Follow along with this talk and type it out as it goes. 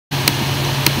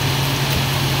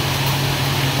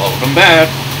Welcome back.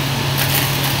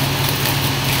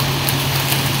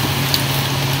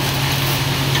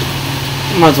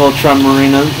 Might as well try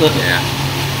Marina. Yeah.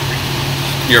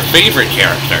 Your favorite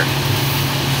character.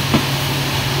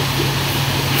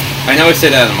 I know I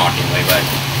say that in a mocking way,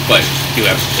 but you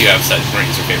have said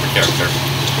Marina's your favorite character.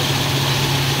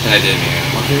 And I didn't mean it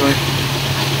in a mocking way.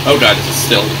 Oh god, this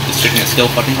chicken is still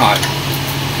fucking hot.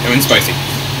 I mean spicy.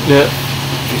 Yeah.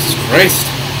 Jesus Christ.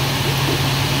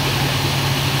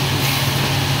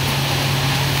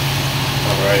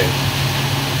 Alright.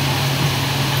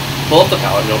 Pull up the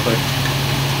palette real quick.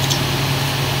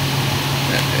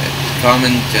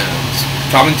 Common tones.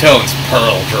 Common tones,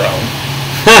 Pearl drone.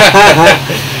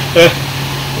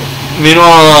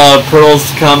 Meanwhile, Pearl's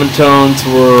common tones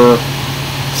were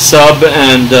sub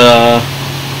and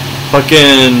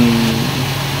fucking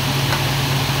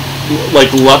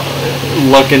like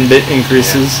luck and bit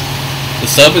increases. Yeah. The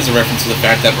sub is a reference to the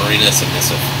fact that Marina is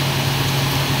submissive.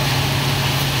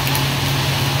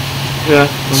 Yeah.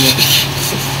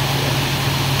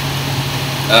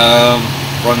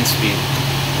 Run speed.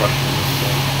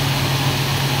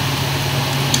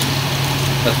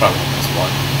 That's probably the best one.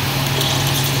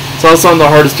 It's also on the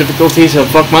hardest difficulty, so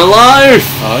fuck my life!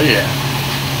 Oh yeah.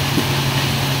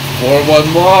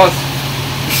 4-1 loss.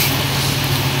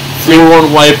 3-1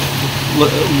 wipe.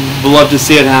 Would love to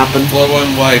see it happen.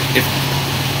 4-1 wipe. If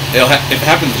it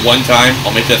happens one time,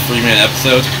 I'll make that 3-minute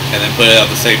episode and then put it out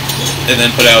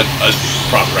put out a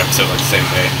proper episode like the same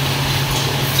day.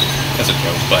 That's a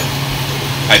joke, but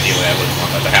ideally I wouldn't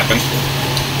want that to happen.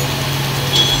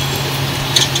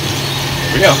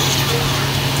 Here we go.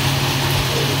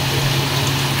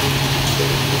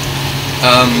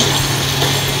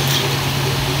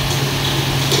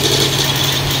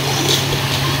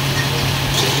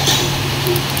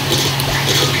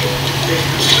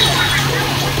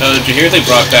 Did you hear they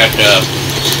brought back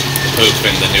Poop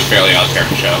in the new Fairly Odd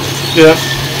Parents show? Yeah.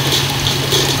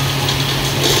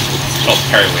 It's called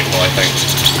Periwinkle, I think.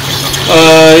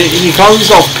 He calls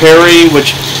himself Perry,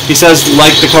 which he says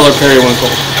like the color periwinkle.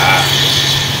 Ah.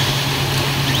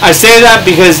 I say that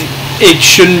because it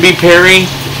shouldn't be Perry,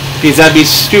 because that'd be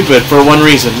stupid for one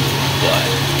reason. What?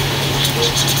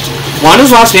 One, his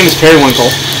last name is Periwinkle.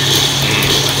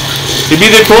 It'd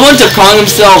be the equivalent of calling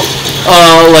himself,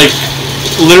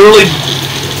 literally,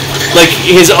 like,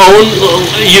 his own,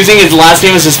 using his last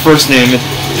name as his first name.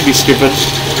 It'd be stupid.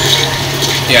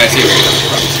 Yeah, I see where you're coming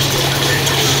from.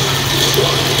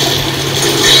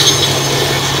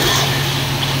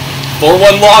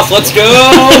 4-1 loss, let's go!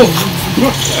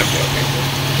 I'm joking.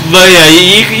 But yeah,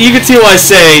 you can see why I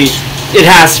say it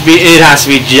has to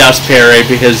be just Perry,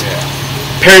 because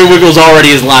Periwinkle's already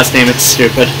his last name. It's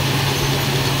stupid.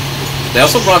 They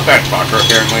also brought back Parker,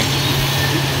 apparently.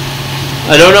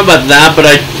 I don't know about that, but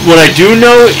what I do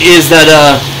know is that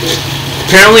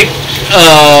apparently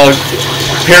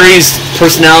Perry's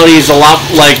personality is a lot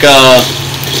like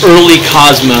early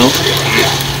Cosmo.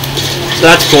 So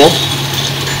that's cool.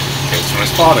 It's from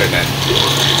his father then.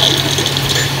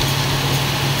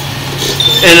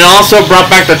 And it also brought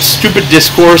back that stupid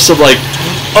discourse of like,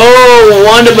 oh,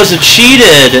 Wanda must have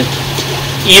cheated,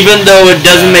 even though it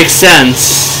doesn't make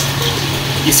sense.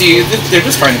 You see, they're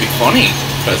just trying to be funny,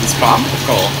 because it's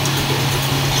comical.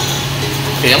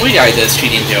 Family Guy does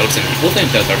cheating jokes, and people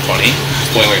think those are funny.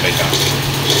 Spoiler, they don't.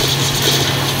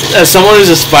 As someone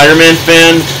who's a Spider-Man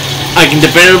fan, I can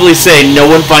definitively say no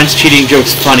one finds cheating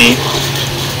jokes funny.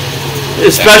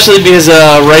 Especially because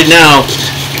right now,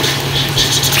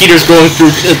 Peter's going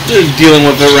through dealing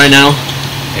with it right now.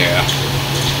 Yeah.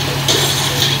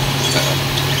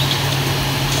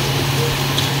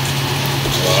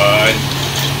 What?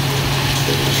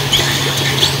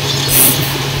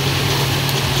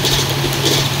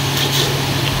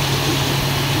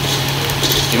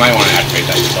 You might want to activate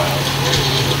that cloud.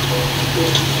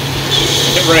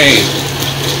 It rained.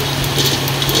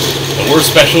 But we're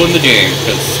special in the game,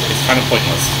 because it's kind of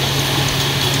pointless.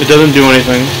 It doesn't do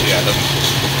anything. Yeah, it doesn't.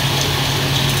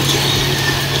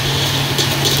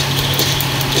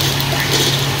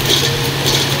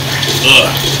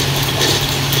 Ugh.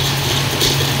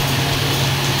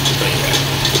 But yeah.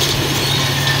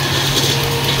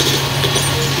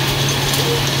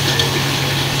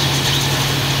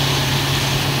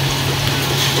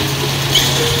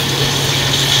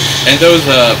 And those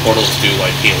portals do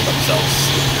like heal themselves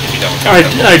if you don't count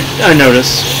them. I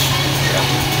noticed. Yeah.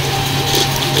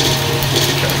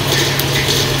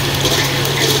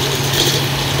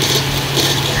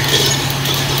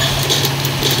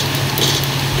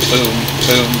 Boom,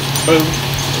 boom, boom.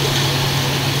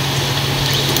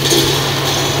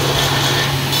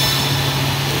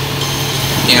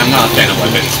 Yeah, I'm not a fan of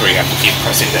weapons where you have to keep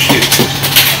pressing the shoot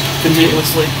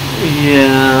continuously.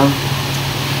 Yeah.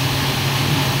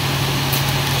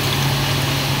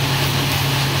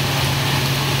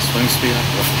 Swing speed up.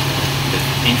 The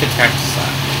ink attack slap.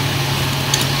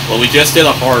 Well, we just did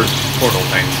a hard portal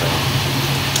thing, so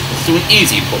let's do an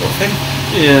easy portal thing.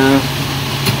 Yeah.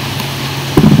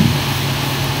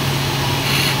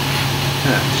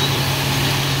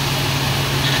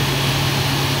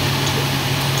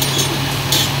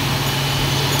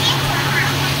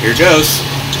 Here goes.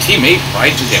 Teammate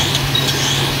rides again.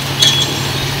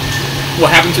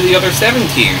 What happened to the other 7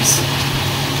 teams?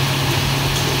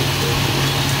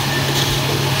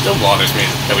 Still bothers me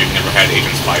that we've never had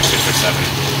Agents 5, 6, or 7.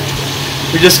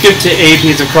 We just skipped to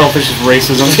APs of Crawfish's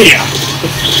racism. Yeah.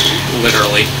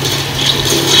 Literally.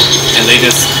 And they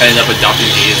just ended up adopting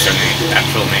E as their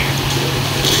actual name.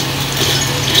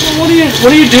 What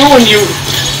do you do when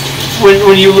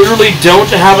you literally don't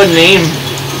have a name?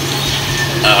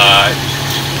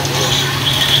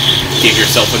 Give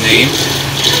yourself a name.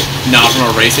 Not from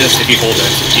a racist. If you hold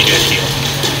it, you get a shield.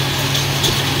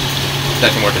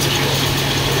 That can work as a shield.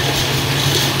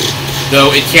 Though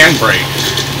it can break.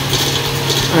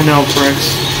 I know,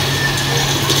 pricks.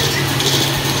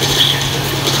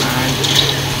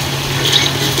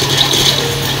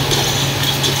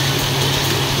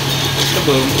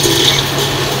 Kaboom.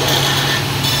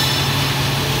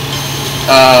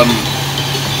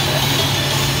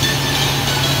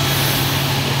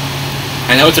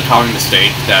 I know it's a common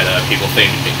mistake that people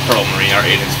think Pearl and Marine are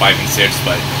Agents 5 and 6,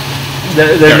 but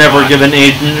they're never not. given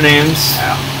agent names.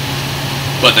 Yeah.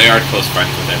 But they are close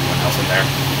friends with everyone else in there.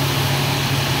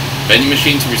 Vending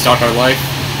machine to restock our life.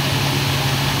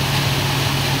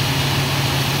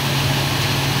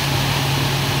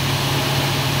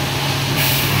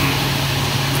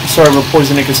 Sorry, but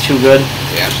Poison Ink is too good.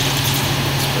 Yeah.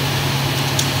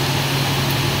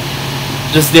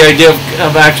 Just the idea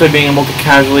of actually being able to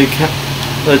casually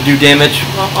do damage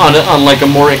on like a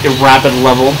more rapid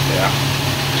level. Yeah.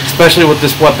 Especially with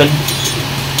this weapon.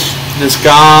 This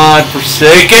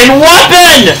godforsaken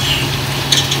weapon!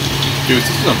 Dude, this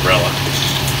is an umbrella.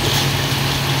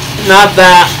 Not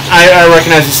that. I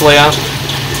recognize this layout.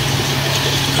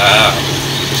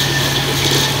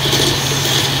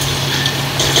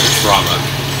 Trauma.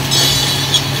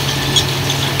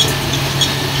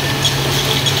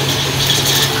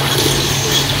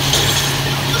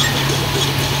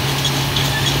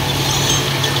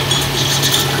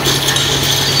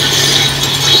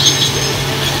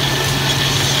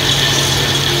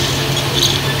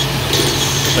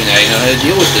 But now you know how to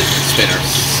deal with the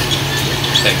spinners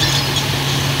thing.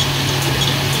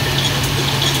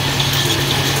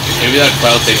 Maybe that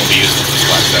cloud thing will be useful for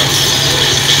splash zones.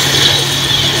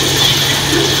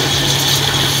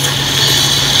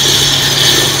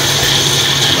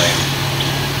 Lame.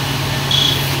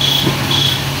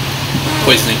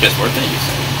 Poisoning gets worth it, you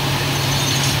say?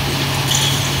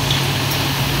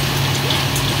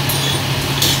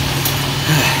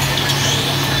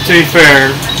 To be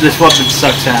fair, this weapon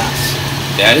sucks ass.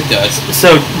 That it does.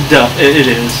 So, duh, it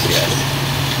is. Yes.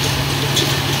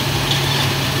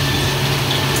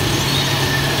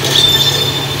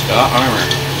 Got armor.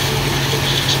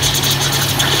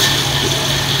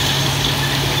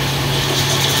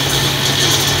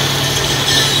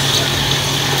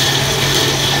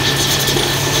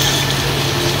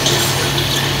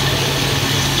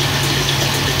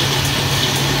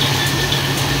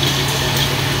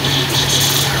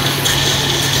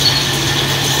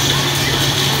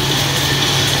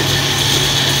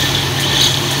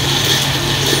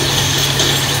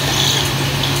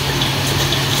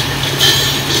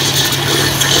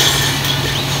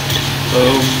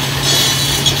 Boom.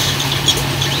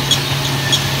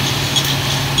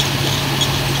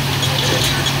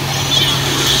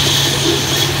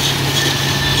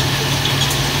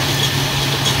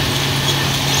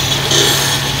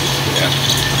 Yeah.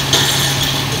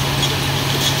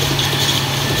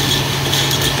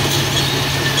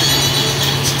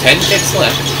 It's 10 ticks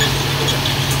left.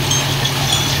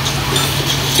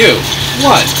 2,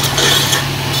 1.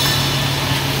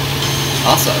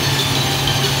 Awesome.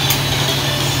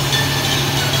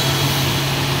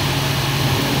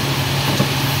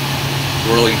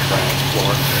 Whirling crash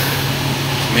floor.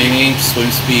 Main aim,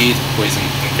 swim speed, poison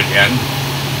ink again.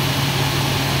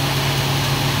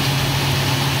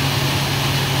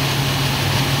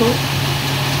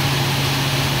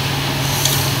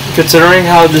 Considering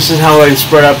how this is how I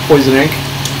spread out Poison Ink.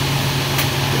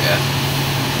 Yeah.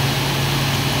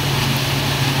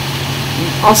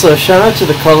 Also, shout out to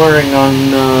the coloring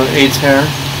on Aid's hair.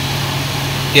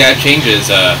 Yeah, it changes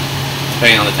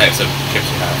depending on the types of chips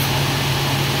you have.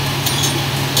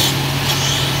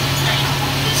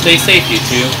 Stay safe, you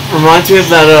two. Reminds me of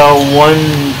that one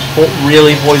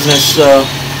really poisonous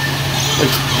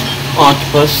like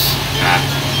octopus. Ah,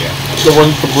 yeah. The one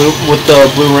with the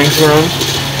blue rings around. I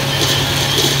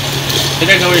think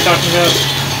I know what you're talking about.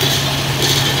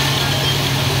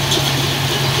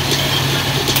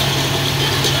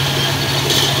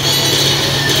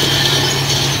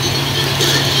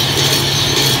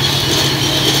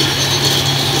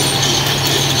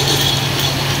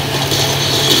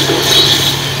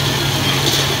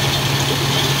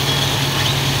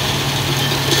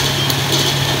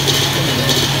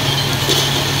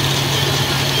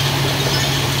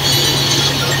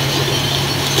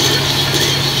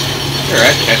 You're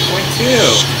at checkpoint 2.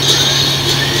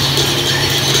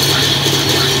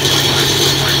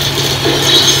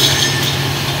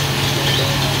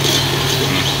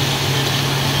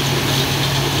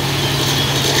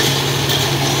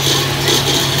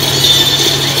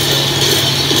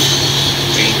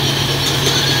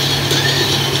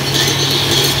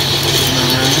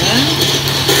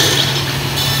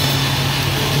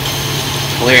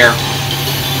 Clear.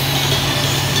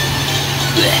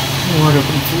 Wide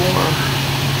open floor.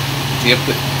 Yep,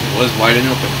 it was wide and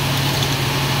open.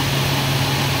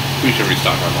 We should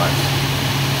restock our lives.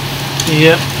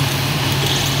 Yep.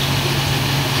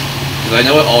 Because I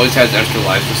know it always has extra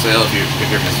lives for sale if you're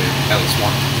missing at least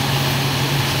one.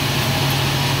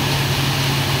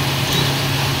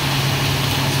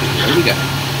 So what do we got?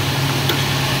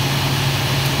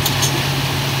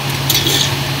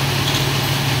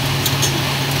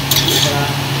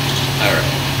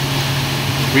 Alright.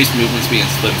 Increase movement speed and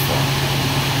slim form.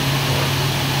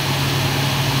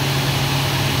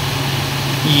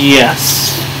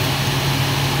 Yes.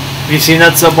 Have you seen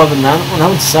that sub weapon? That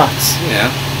one sucks.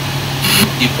 Yeah.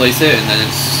 You place it and then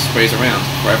it sprays around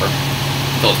forever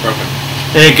until it's broken.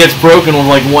 And it gets broken with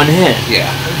like one hit. Yeah.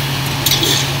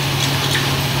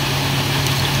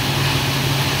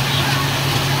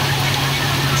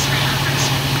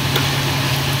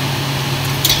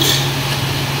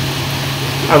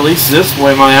 At least this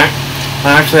way, I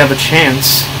actually have a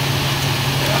chance.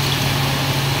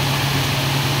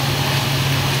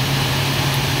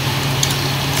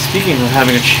 Speaking of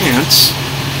having a chance,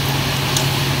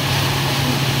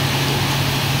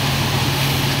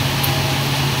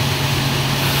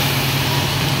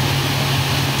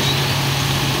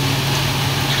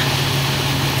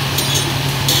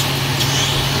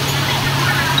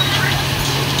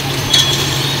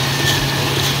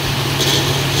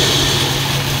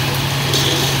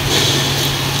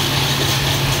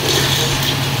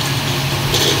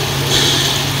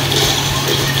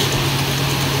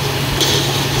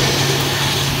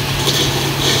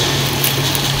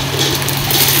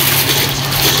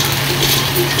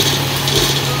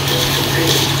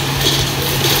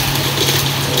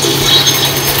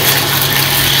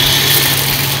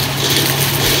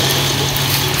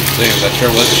 That sure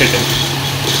was chicken.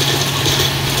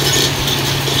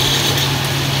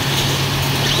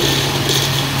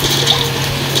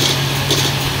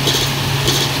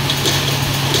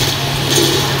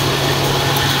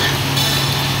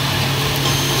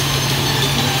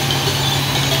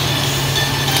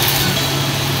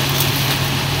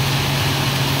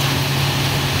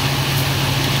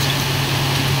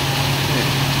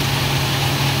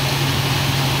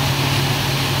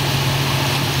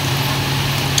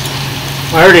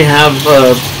 I already have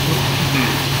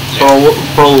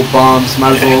pearl bombs.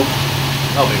 Might as well.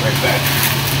 I'll be right back.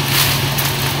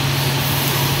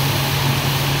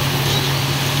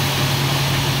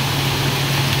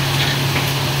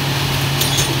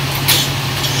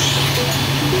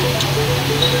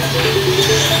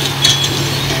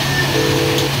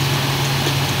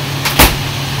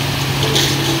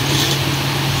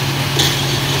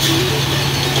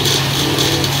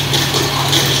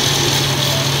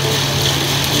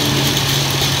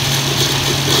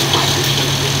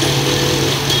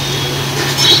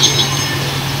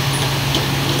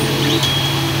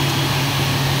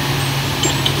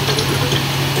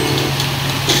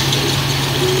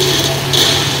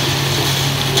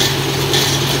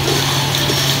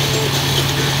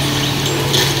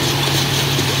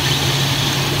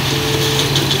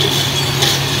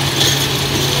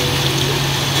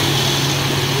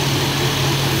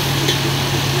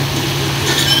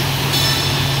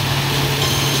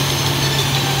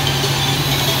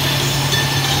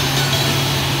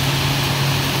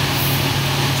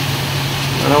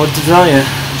 I don't know what to tell you.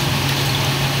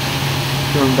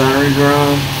 From battery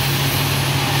drone.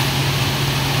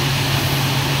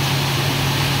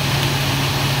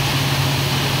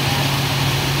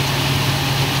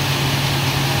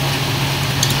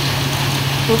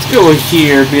 Let's go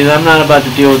here, because I'm not about to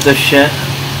deal with this shit.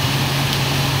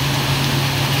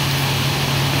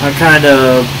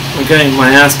 I'm getting my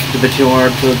ass kicked a bit too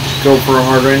hard to go for a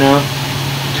hard right now.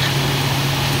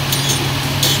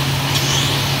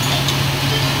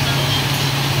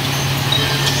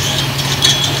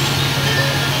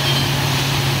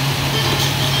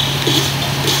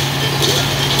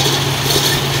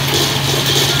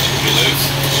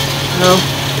 No.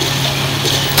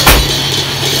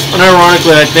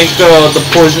 Unironically, I think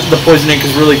the poison ink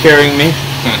is really carrying me.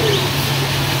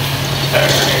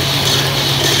 Alright.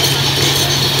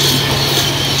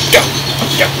 Go.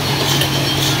 Go.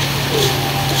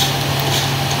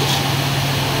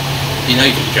 You know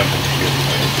you can jump into here.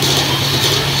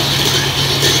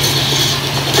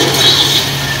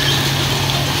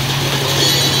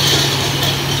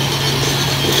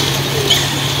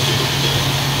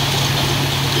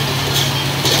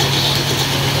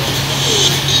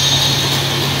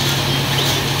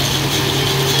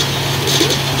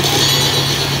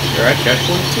 You're at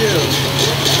checkpoint 2.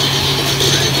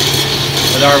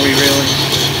 But are we really?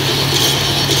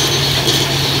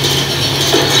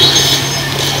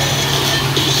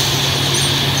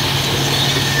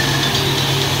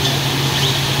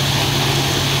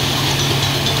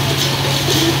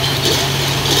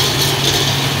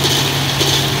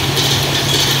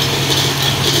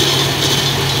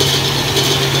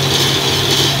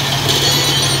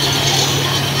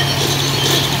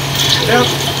 Yep.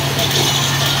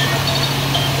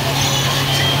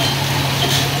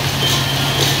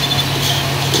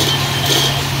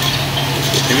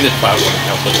 Maybe the cloud wouldn't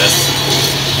help with this.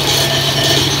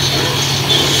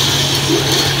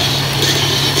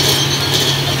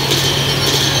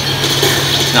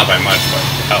 Not by much, but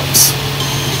it helps.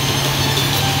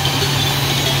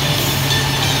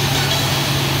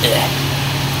 Yeah.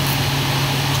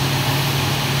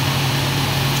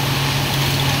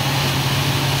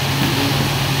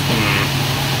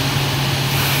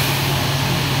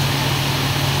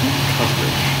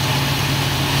 Coverage.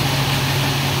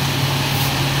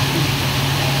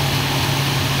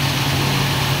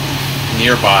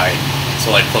 Nearby,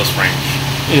 so like close range.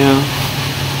 Yeah.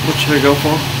 What should I go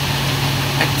for?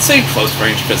 I'd say close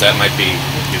range because that might be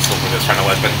useful for this kind of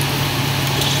weapon.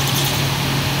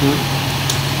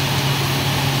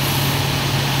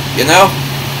 You know?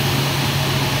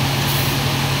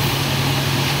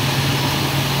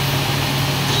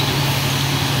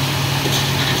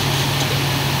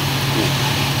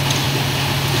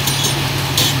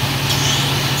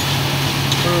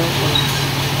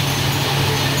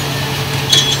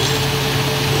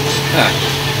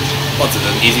 What's it,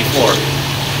 an easy floor?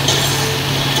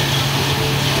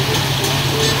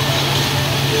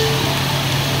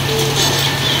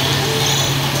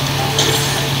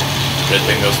 Good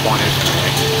thing those spawn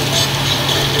instantly.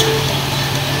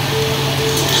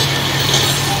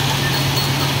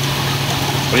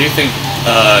 What do you think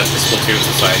the Splatoon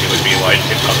society would be like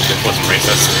if it wasn't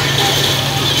racist?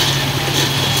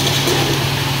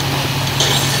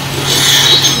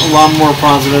 A lot more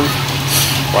positive.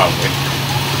 Probably.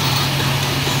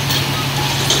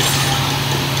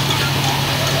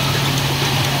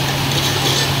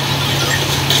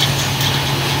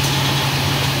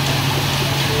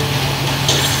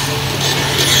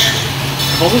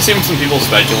 I've also seen some people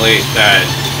speculate that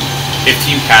if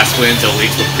Team Cast wins, it'll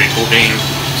lead to a prequel game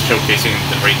showcasing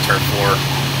the Great Turf War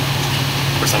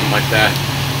or something like that.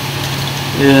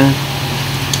 Yeah.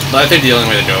 But I think the only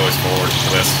way to go is forward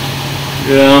for this.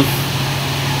 Yeah.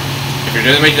 If you're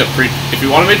gonna make it if you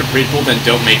want to make a prequel, then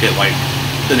don't make it like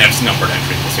the next numbered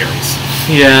entry in the series.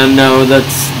 Yeah, no,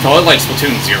 that's... Call it like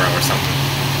Splatoon 0 or something.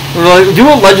 Like, do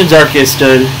what Legends Arceus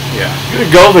did. Yeah.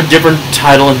 Go with a different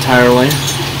title entirely.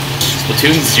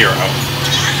 Splatoon 0.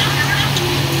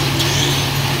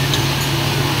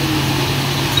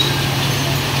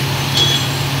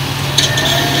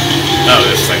 Oh,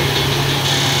 this thing.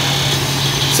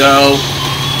 So...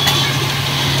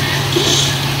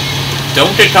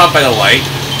 don't get caught by the light.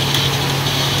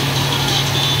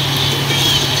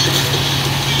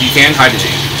 You can hide in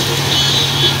ink.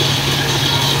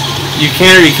 You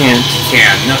can or you can't? You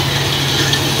can.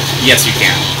 Yes, you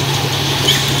can.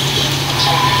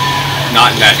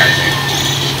 Not in that kind of thing.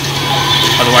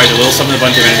 Otherwise, it will summon a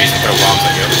bunch of enemies and throw bombs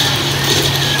at you.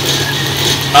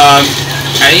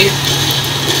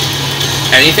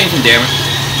 Anything can damage...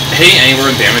 hitting anywhere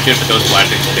and damage it, but those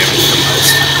black things will damage it the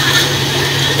most.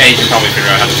 And you can probably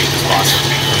figure out how to beat this boss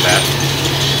from that.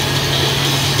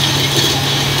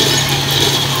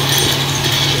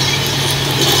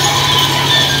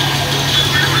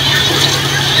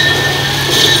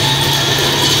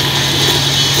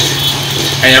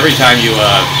 And every time you,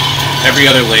 every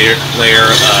other layer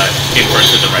inverts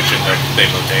the direction they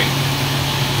rotate.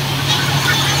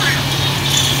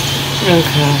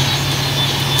 Okay.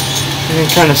 I can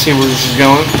kind of see where this is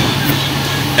going.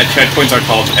 And checkpoints are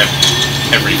called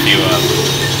every few,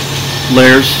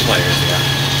 Layers. Layers, yeah.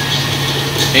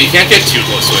 And you can't get too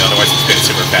close to it, otherwise it's spins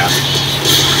super fast.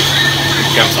 It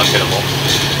becomes unhittable.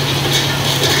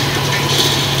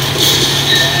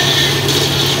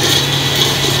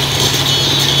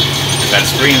 That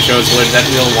screen shows what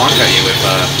exactly they'll launch at you if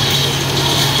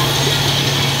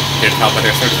you're caught by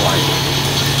their searchlight.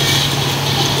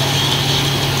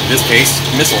 In this case,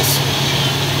 missiles.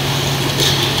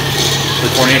 The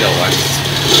tornado ones.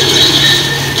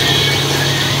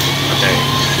 Okay.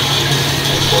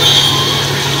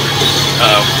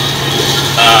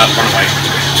 Run away.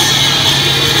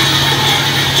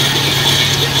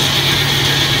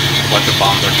 Bunch of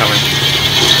bombs are coming.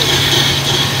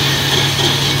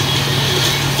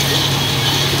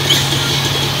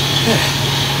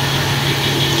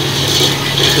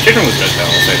 The chicken was good though,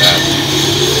 I'll say that.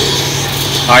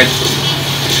 Hide.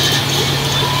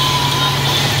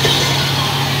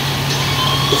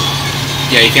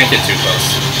 Yeah, you can't get too close.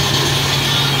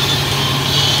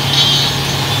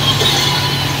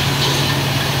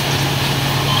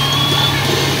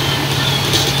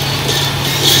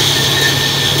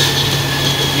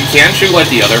 You can shoot like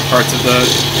the other parts of the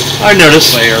I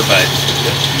noticed. layer, but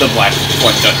the black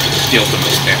one deals the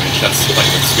most damage. That's like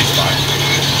the sweet spot.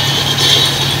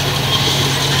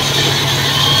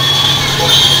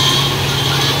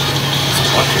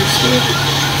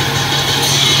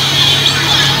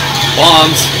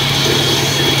 Bombs!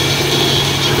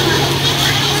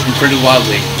 Pretty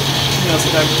wildly. Yeah,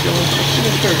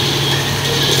 sure.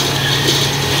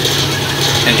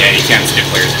 And yeah, you can skip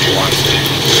layers if you want to.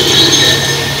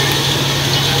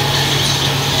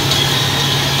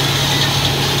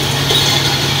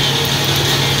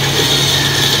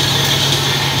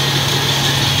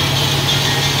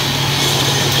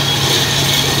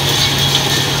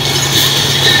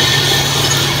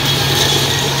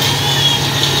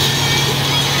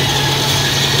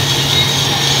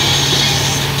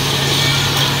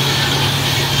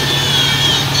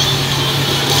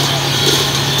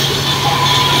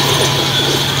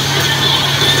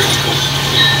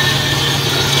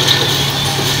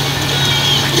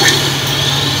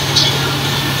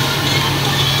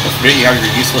 Forget you have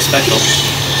your useless special.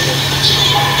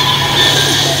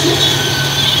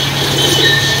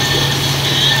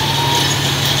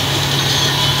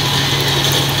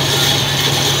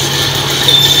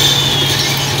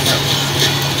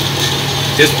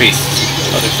 This piece,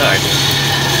 other side.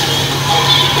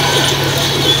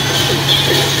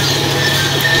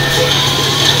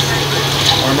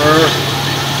 Armor.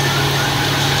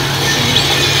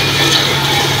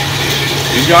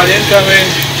 You got incoming.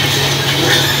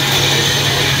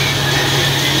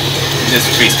 This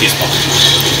priest despawn.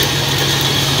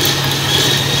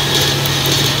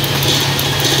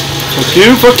 Fuck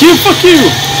you, fuck you, fuck you!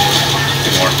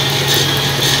 Two more.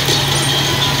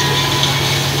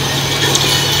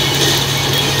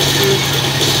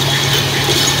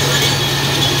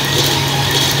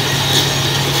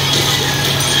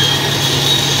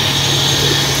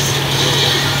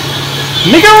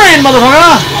 Make it rain,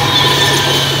 motherfucker!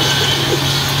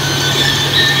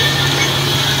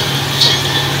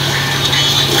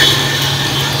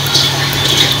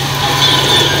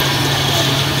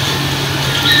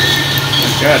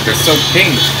 God, they're so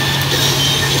pink.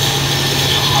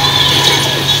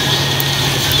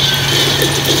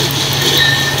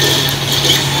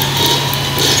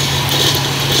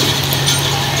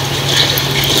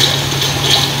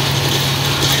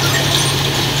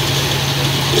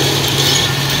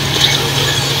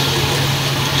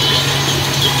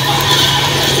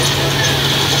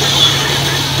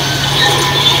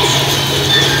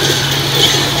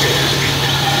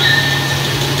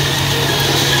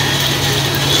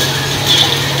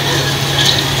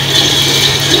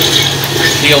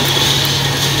 Shield.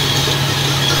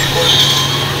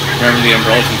 Remember the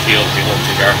umbrella can shield people in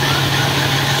cigar.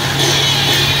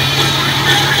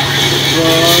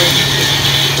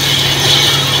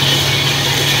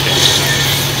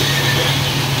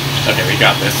 Okay, we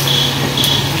got this.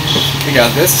 We got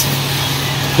this.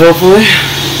 Hopefully.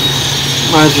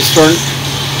 Might as well start.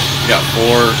 We got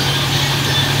 4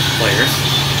 players.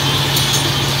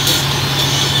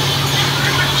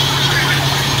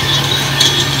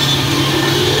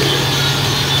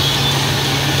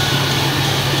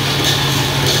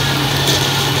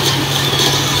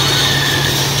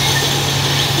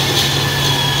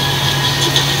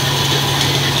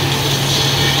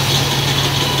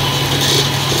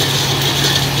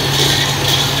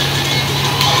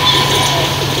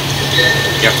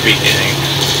 beginning.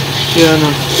 Yeah,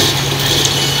 no.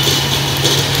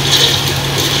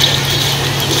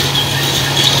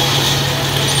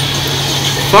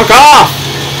 Fuck off!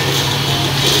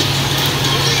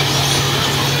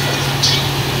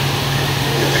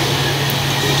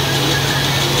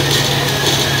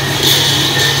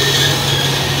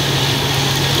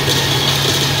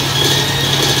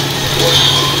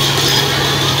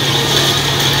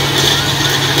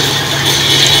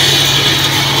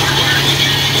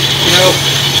 Nope.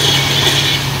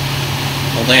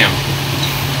 Well, damn.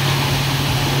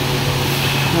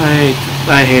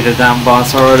 I hated that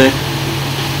boss already.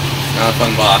 Not a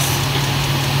fun boss.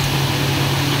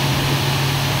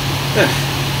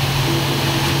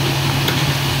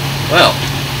 Well.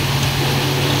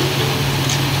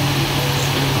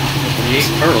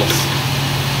 38 pearls.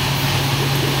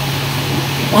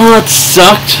 Well, that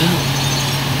sucked.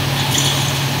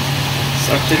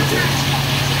 Sucked it did.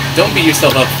 Don't beat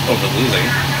yourself up over losing.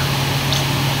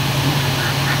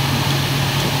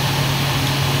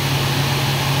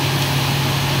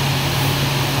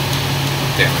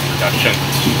 Damage reduction.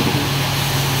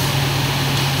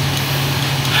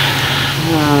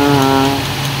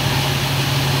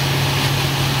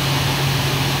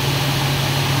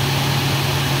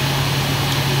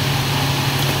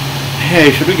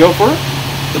 Hey, should we go for it?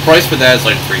 The price for that is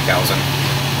like 3,000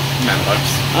 mana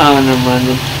bucks. Oh, never mind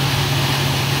then.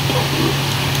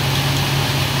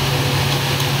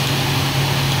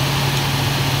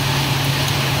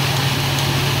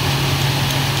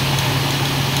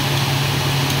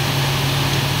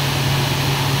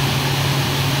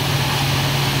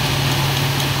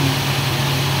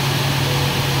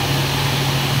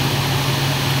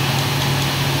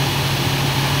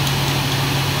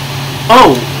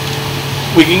 Oh,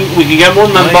 we can get more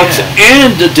than bucks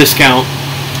and a discount.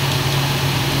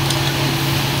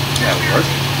 Yeah, it would work.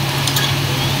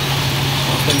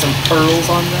 I'll spend some pearls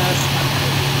on that.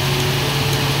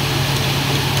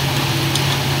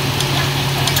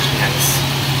 Nice.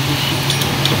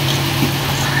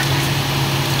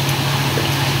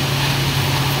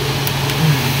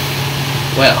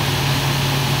 Well,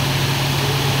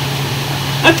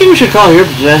 I think we should call it here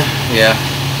for today. yeah.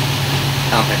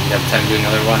 I don't think we have time to do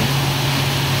another one.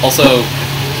 Also,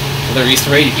 another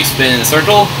Easter egg, if you spin in a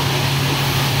circle,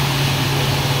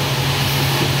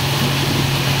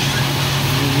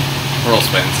 pearl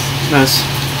spins. Nice.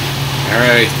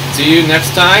 Alright, see you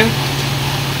next time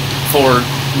for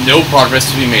no progress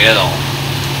to be made at all.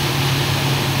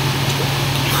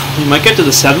 We might get to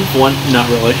the 7th one.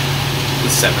 Not really.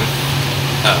 The 7th.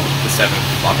 Oh, the 7th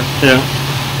blocker. Yeah.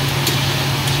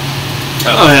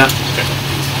 Oh yeah. Okay.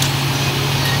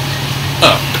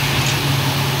 Oh.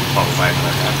 Probably buy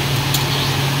another guy.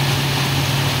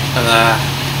 And,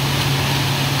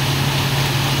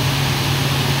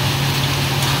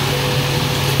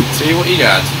 see what you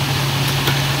got.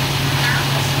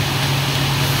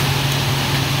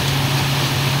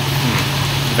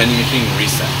 Vending machine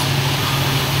reset.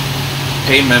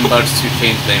 Pay membucks to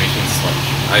change vending machine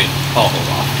selection. I'll hold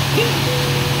off.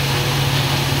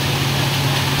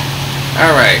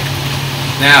 Alright.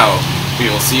 Now, we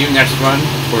will see you next run,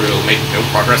 where we will make no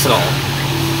progress at all.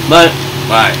 But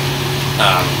Bye.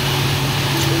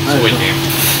 Squid game.